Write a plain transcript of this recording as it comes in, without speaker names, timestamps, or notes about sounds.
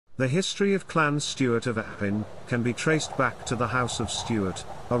The history of Clan Stewart of Appin can be traced back to the House of Stewart,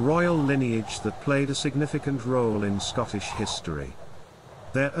 a royal lineage that played a significant role in Scottish history.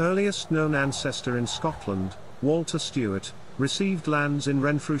 Their earliest known ancestor in Scotland, Walter Stewart, received lands in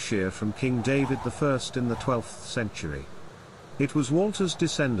Renfrewshire from King David I in the 12th century. It was Walter's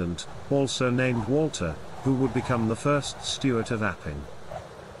descendant, also named Walter, who would become the first Stewart of Appin.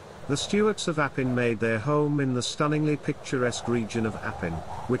 The Stewarts of Appin made their home in the stunningly picturesque region of Appin,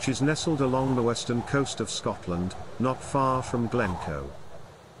 which is nestled along the western coast of Scotland, not far from Glencoe.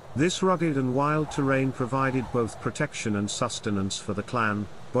 This rugged and wild terrain provided both protection and sustenance for the clan,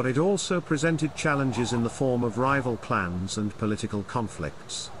 but it also presented challenges in the form of rival clans and political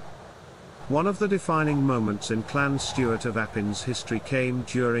conflicts. One of the defining moments in Clan Stewart of Appin's history came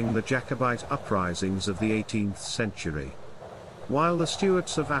during the Jacobite uprisings of the 18th century. While the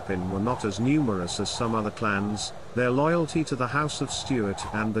Stewarts of Appin were not as numerous as some other clans, their loyalty to the House of Stewart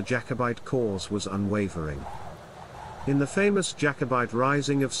and the Jacobite cause was unwavering. In the famous Jacobite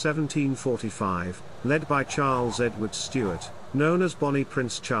Rising of 1745, led by Charles Edward Stewart, known as Bonnie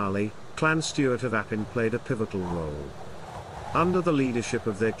Prince Charlie, Clan Stewart of Appin played a pivotal role. Under the leadership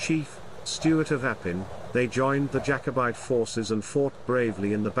of their chief, Stewart of Appin, they joined the Jacobite forces and fought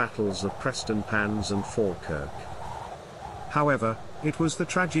bravely in the battles of Prestonpans and Falkirk. However, it was the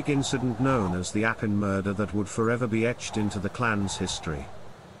tragic incident known as the Appin murder that would forever be etched into the clan's history.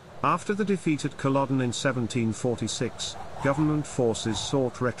 After the defeat at Culloden in 1746, government forces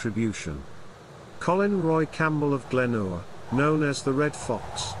sought retribution. Colin Roy Campbell of Glencoe, known as the Red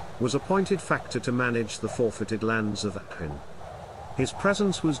Fox, was appointed factor to manage the forfeited lands of Appin. His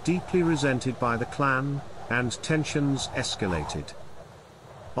presence was deeply resented by the clan, and tensions escalated.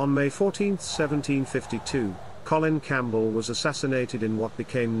 On May 14, 1752, Colin Campbell was assassinated in what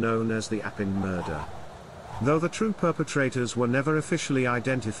became known as the Appin murder. Though the true perpetrators were never officially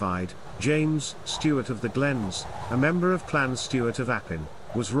identified, James Stewart of the Glens, a member of Clan Stewart of Appin,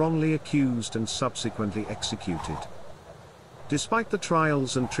 was wrongly accused and subsequently executed. Despite the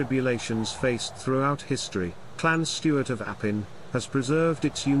trials and tribulations faced throughout history, Clan Stewart of Appin has preserved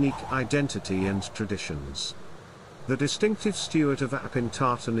its unique identity and traditions. The distinctive Stewart of Appin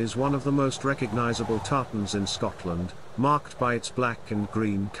tartan is one of the most recognizable tartans in Scotland, marked by its black and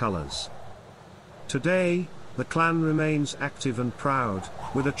green colors. Today, the clan remains active and proud,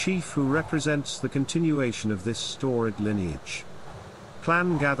 with a chief who represents the continuation of this storied lineage.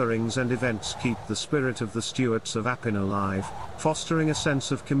 Clan gatherings and events keep the spirit of the Stewarts of Appin alive, fostering a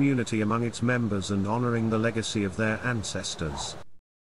sense of community among its members and honoring the legacy of their ancestors.